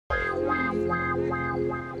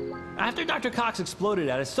After Dr. Cox exploded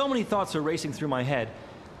at us, so many thoughts are racing through my head.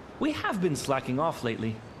 We have been slacking off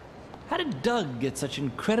lately. How did Doug get such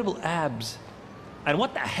incredible abs? And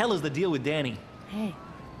what the hell is the deal with Dani? Hey.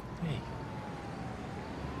 Hey.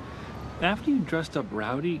 After you dressed up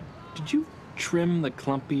Rowdy, did you trim the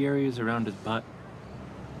clumpy areas around his butt?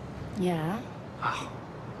 Yeah? Oh.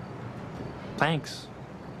 Thanks.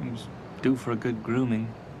 He was due for a good grooming.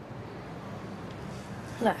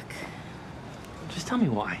 Look, Just tell me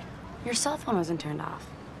why. your cell phone wasn't turned off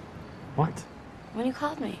What? when you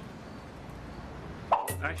called me.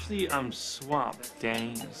 Actually, I'm swamped,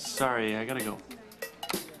 Dani. Sorry, I gotta go.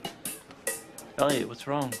 Elliot, what's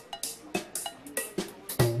wrong?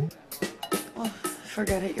 Oh,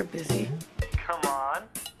 forget it, you're busy. Come on.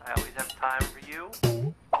 I always have time for you.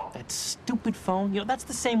 That stupid phone? You know, that's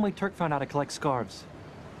the same way Turk found out to collect scarves.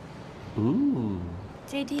 Ooh.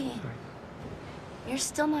 JD, you're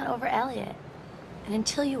still not over Elliot. And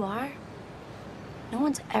until you are, no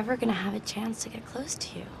one's ever gonna have a chance to get close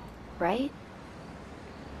to you, right?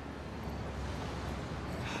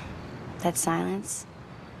 That silence,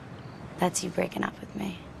 that's you breaking up with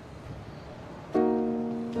me.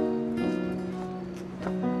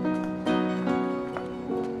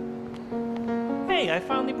 Hey, I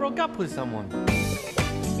finally broke up with someone.